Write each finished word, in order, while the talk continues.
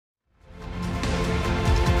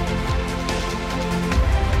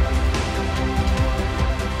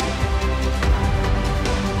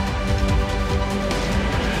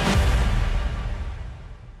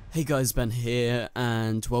Hey guys, Ben here,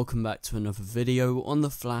 and welcome back to another video on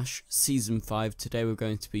The Flash Season 5. Today we're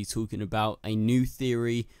going to be talking about a new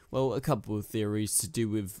theory, well, a couple of theories to do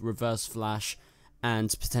with Reverse Flash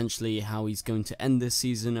and potentially how he's going to end this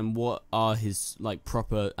season and what are his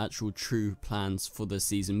proper actual true plans for this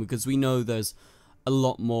season, because we know there's a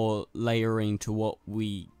lot more layering to what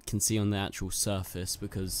we can see on the actual surface,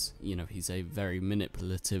 because, you know, he's a very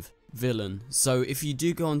manipulative villain. So if you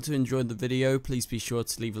do go on to enjoy the video, please be sure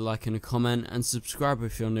to leave a like and a comment and subscribe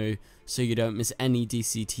if you're new so you don't miss any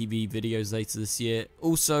DC TV videos later this year.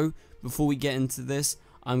 Also, before we get into this,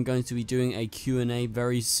 I'm going to be doing a Q&A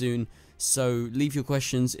very soon, so leave your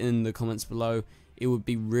questions in the comments below. It would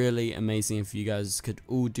be really amazing if you guys could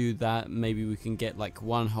all do that. Maybe we can get like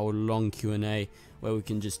one whole long Q&A where we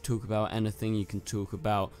can just talk about anything. You can talk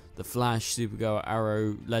about the Flash, Supergirl,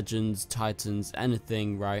 Arrow, Legends, Titans,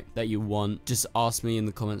 anything, right, that you want. Just ask me in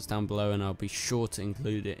the comments down below and I'll be sure to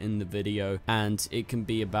include it in the video. And it can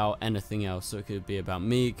be about anything else. So it could be about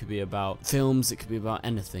me, it could be about films, it could be about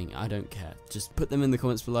anything. I don't care. Just put them in the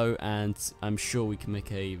comments below and I'm sure we can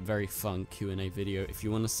make a very fun Q&A video if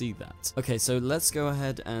you want to see that. Okay, so let's go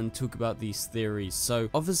ahead and talk about these theories. So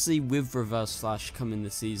obviously with Reverse Flash coming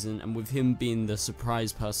this season, and with him being the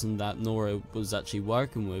surprise person that Nora was actually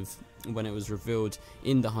working with when it was revealed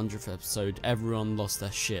in the 100th episode, everyone lost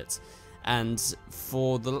their shit. And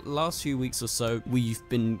for the last few weeks or so, we've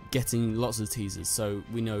been getting lots of teasers. So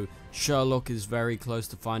we know Sherlock is very close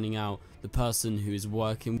to finding out the person who is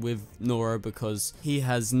working with Nora, because he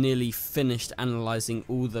has nearly finished analyzing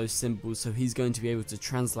all those symbols, so he's going to be able to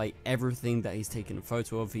translate everything that he's taken a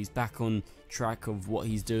photo of. He's back on track of what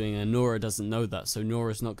he's doing, and Nora doesn't know that, so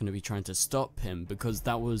Nora's not going to be trying to stop him, because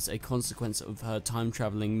that was a consequence of her time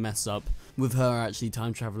traveling mess up, with her actually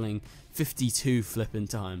time traveling 52 flipping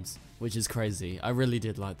times, which is crazy. I really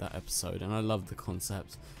did like that episode and I love the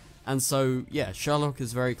concept. And so, yeah, Sherlock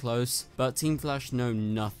is very close, but Team Flash know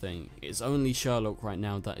nothing. It's only Sherlock right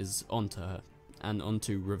now that is onto her and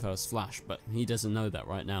onto Reverse Flash, but he doesn't know that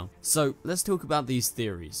right now. So let's talk about these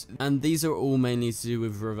theories, and these are all mainly to do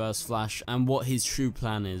with Reverse Flash and what his true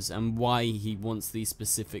plan is and why he wants these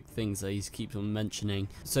specific things that he keeps on mentioning.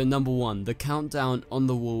 So number one, the countdown on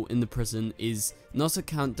the wall in the prison is not a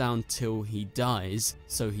countdown till he dies,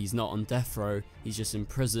 so he's not on death row, he's just in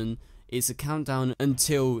prison. It's a countdown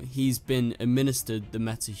until he's been administered the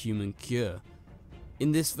metahuman cure.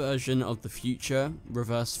 In this version of the future,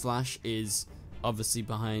 Reverse Flash is obviously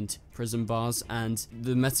behind prison bars, and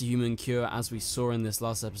the metahuman cure, as we saw in this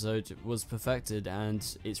last episode, was perfected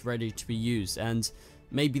and it's ready to be used. And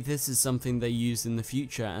maybe this is something they use in the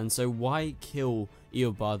future, and so why kill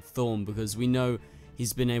Eobard Thawne? Because we know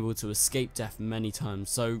he's been able to escape death many times,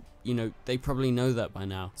 so, you know, they probably know that by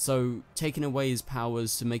now. So taking away his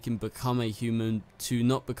powers to make him become a human, to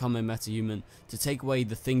not become a metahuman, to take away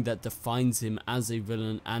the thing that defines him as a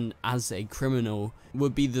villain and as a criminal,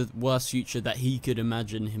 would be the worst future that he could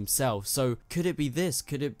imagine himself. So could it be this?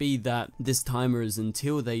 Could it be that this timer is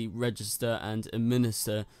until they register and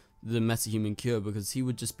administer the metahuman cure? Because he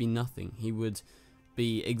would just be nothing. He would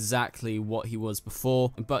be exactly what he was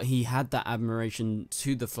before, but he had that admiration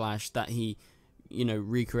to the Flash that he, you know,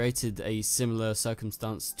 recreated a similar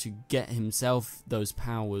circumstance to get himself those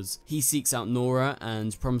powers. He seeks out Nora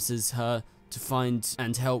and promises her to find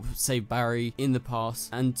and help save Barry in the past,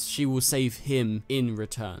 and she will save him in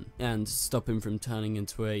return and stop him from turning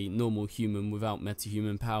into a normal human without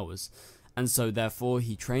metahuman powers. And so therefore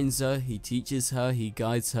he trains her, he teaches her, he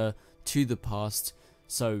guides her to the past,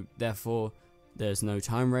 so therefore there's no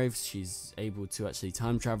time wraiths. She's able to actually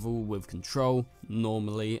time travel with control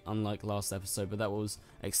normally, unlike last episode, but that was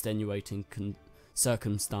extenuating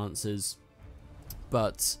circumstances.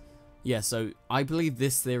 But yeah, so I believe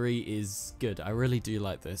this theory is good. I really do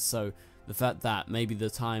like this. So the fact that maybe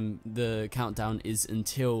the countdown is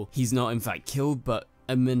until he's not in fact killed but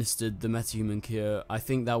administered the metahuman cure, I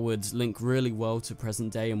think that would link really well to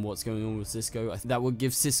present day and what's going on with Cisco. I think that would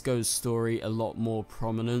give Cisco's story a lot more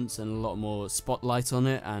prominence and a lot more spotlight on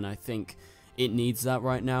it, and I think it needs that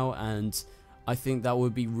right now. And I think that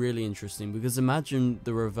would be really interesting, because imagine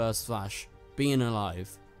the Reverse Flash being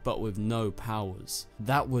alive but with no powers.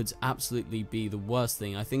 That would absolutely be the worst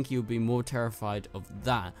thing. I think he would be more terrified of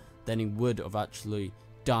that than he would of actually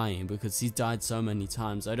dying, because he's died so many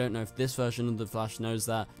times. I don't know if this version of the Flash knows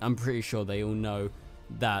that. I'm pretty sure they all know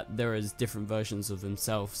that there is different versions of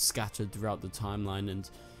himself scattered throughout the timeline, and,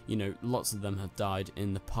 you know, lots of them have died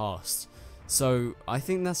in the past. So I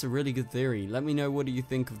think that's a really good theory. Let me know what do you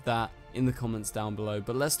think of that in the comments down below.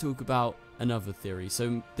 But let's talk about another theory.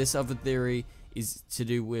 So this other theory is to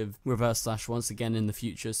do with Reverse Flash once again in the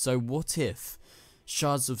future. So what if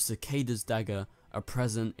shards of Cicada's dagger are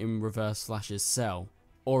present in Reverse Flash's cell,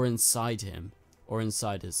 or inside him, or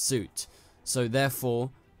inside his suit. So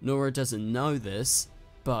therefore, Nora doesn't know this,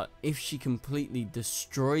 but if she completely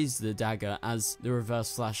destroys the dagger, as the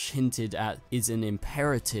Reverse Flash hinted at is an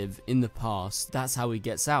imperative in the past, that's how he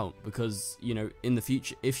gets out. Because, you know, in the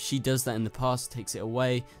future, if she does that in the past, takes it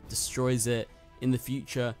away, destroys it, in the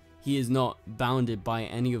future, he is not bounded by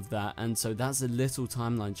any of that, and so that's a little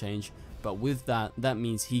timeline change. But with that, that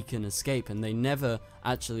means he can escape, and they never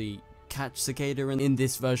actually catch Cicada in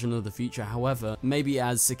this version of the future. However, maybe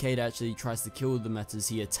as Cicada actually tries to kill the Metas,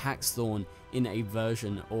 he attacks Thawne in a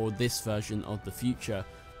version, or this version of the future,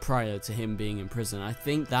 prior to him being in prison. I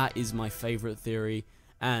think that is my favorite theory,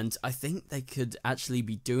 and I think they could actually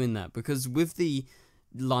be doing that, because with the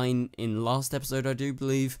line in last episode, I do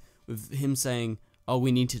believe, with him saying, oh,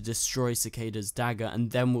 we need to destroy Cicada's dagger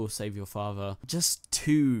and then we'll save your father, just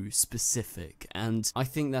too specific, and I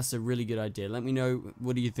think that's a really good idea. Let me know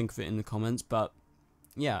what do you think of it in the comments. But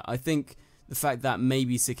yeah, I think the fact that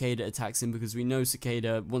maybe Cicada attacks him, because we know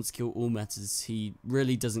Cicada wants to kill all Metas, he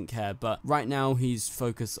really doesn't care, but right now he's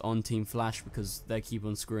focused on Team Flash because they keep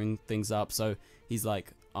on screwing things up, so he's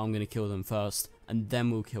like, I'm gonna kill them first and then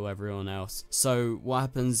we'll kill everyone else. So what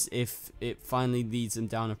happens if it finally leads him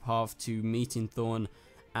down a path to meeting Thawne,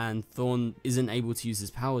 and Thawne isn't able to use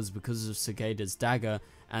his powers because of Cicada's dagger,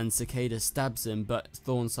 and Cicada stabs him, but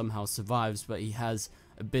Thawne somehow survives, but he has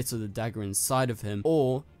a bit of the dagger inside of him?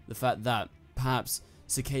 Or the fact that perhaps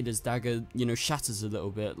Cicada's dagger, you know, shatters a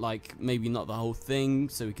little bit, like maybe not the whole thing,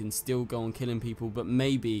 so he can still go on killing people, but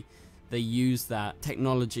maybe they use that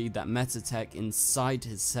technology, that meta tech, inside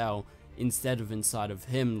his cell instead of inside of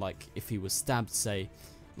him, like if he was stabbed, say,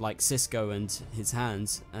 like Cisco and his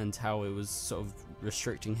hands, and how it was sort of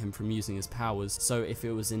restricting him from using his powers. So if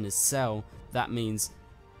it was in his cell, that means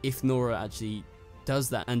if Nora actually does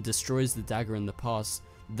that and destroys the dagger in the past,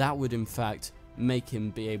 that would in fact make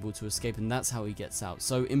him be able to escape, and that's how he gets out.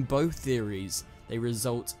 So in both theories, they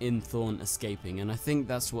result in Thawne escaping, and I think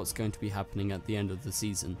that's what's going to be happening at the end of the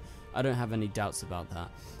season. I don't have any doubts about that.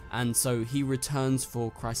 And so he returns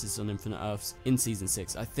for Crisis on Infinite Earths in Season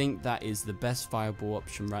 6. I think that is the best viable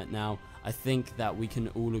option right now. I think that we can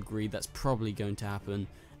all agree that's probably going to happen.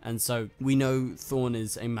 And so we know Thawne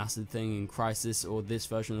is a massive thing in Crisis, or this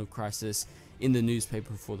version of Crisis, in the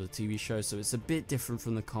newspaper for the TV show. So it's a bit different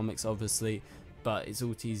from the comics, obviously, but it's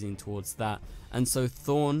all teasing towards that. And so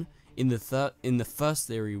Thawne, in the first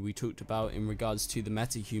theory we talked about in regards to the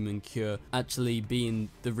metahuman cure actually being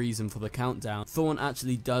the reason for the countdown, Thawne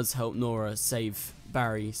actually does help Nora save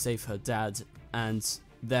Barry, save her dad, and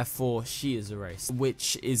therefore she is erased,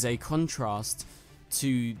 which is a contrast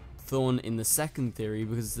to Thawne in the second theory,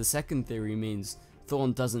 because the second theory means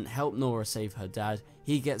Thawne doesn't help Nora save her dad,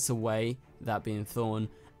 he gets away, that being Thawne,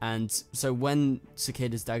 and so when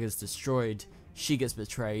Cicada's dagger is destroyed, she gets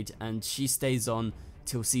betrayed, and she stays on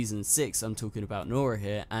till Season 6, I'm talking about Nora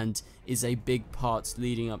here, and is a big part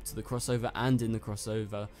leading up to the crossover and in the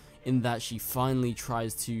crossover, in that she finally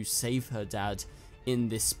tries to save her dad in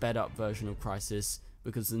this sped up version of Crisis,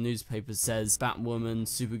 because the newspaper says Batwoman,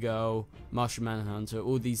 Supergirl, Martian Manhunter,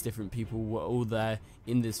 all these different people were all there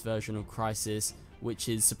in this version of Crisis, which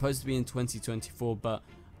is supposed to be in 2024, but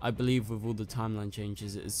I believe with all the timeline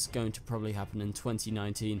changes it's going to probably happen in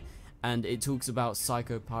 2019, and it talks about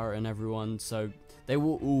Psycho Pirate and everyone, so they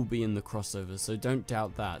will all be in the crossover, so don't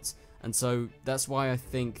doubt that. And so that's why I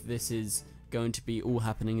think this is going to be all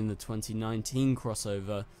happening in the 2019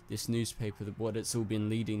 crossover, this newspaper, what it's all been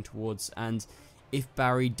leading towards. And if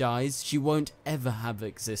Barry dies, she won't ever have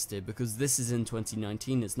existed, because this is in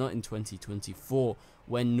 2019, it's not in 2024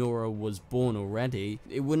 when Nora was born already.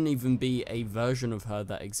 It wouldn't even be a version of her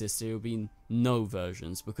that existed, it would be no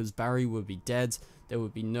versions, because Barry would be dead, there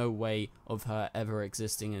would be no way of her ever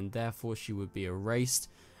existing, and therefore she would be erased.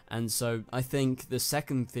 And so I think the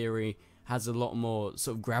second theory has a lot more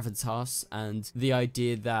sort of gravitas, and the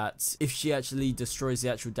idea that if she actually destroys the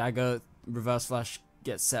actual dagger, Reverse Flash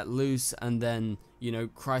gets set loose, and then, you know,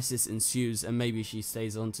 Crisis ensues, and maybe she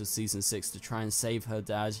stays on to Season 6 to try and save her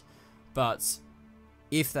dad. But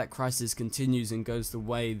if that Crisis continues and goes the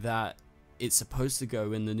way that it's supposed to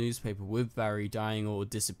go in the newspaper, with Barry dying or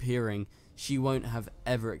disappearing, she won't have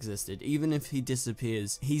ever existed. Even if he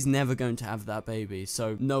disappears, he's never going to have that baby,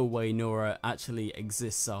 so no way Nora actually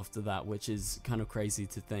exists after that, which is kind of crazy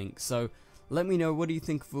to think. So Let me know, what do you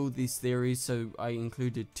think of all these theories? So I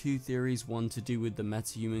included 2 theories, one to do with the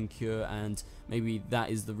metahuman cure, and maybe that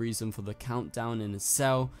is the reason for the countdown in his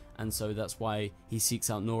cell, and so that's why he seeks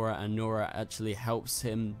out Nora, and Nora actually helps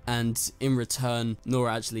him, and in return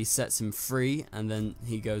Nora actually sets him free, and then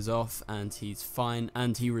he goes off and he's fine,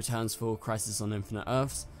 and he returns for Crisis on Infinite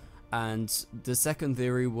Earths. And the second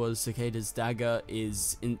theory was Cicada's dagger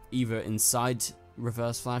is either inside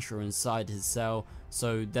Reverse Flash or inside his cell,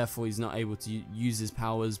 so therefore he's not able to use his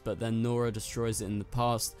powers, but then Nora destroys it in the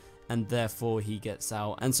past, and therefore he gets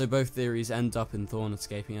out. And so both theories end up in Thawne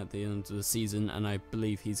escaping at the end of the season, and I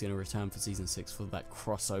believe he's going to return for season 6 for that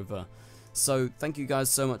crossover. So thank you guys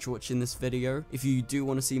so much for watching this video. If you do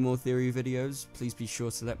want to see more theory videos, please be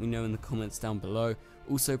sure to let me know in the comments down below.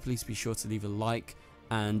 Also, please be sure to leave a like,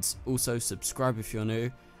 and also subscribe if you're new,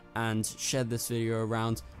 and share this video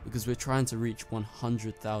around, because we're trying to reach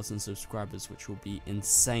 100,000 subscribers, which will be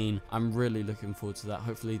insane. I'm really looking forward to that.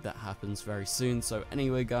 Hopefully that happens very soon. So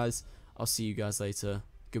anyway guys, I'll see you guys later.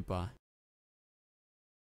 Goodbye.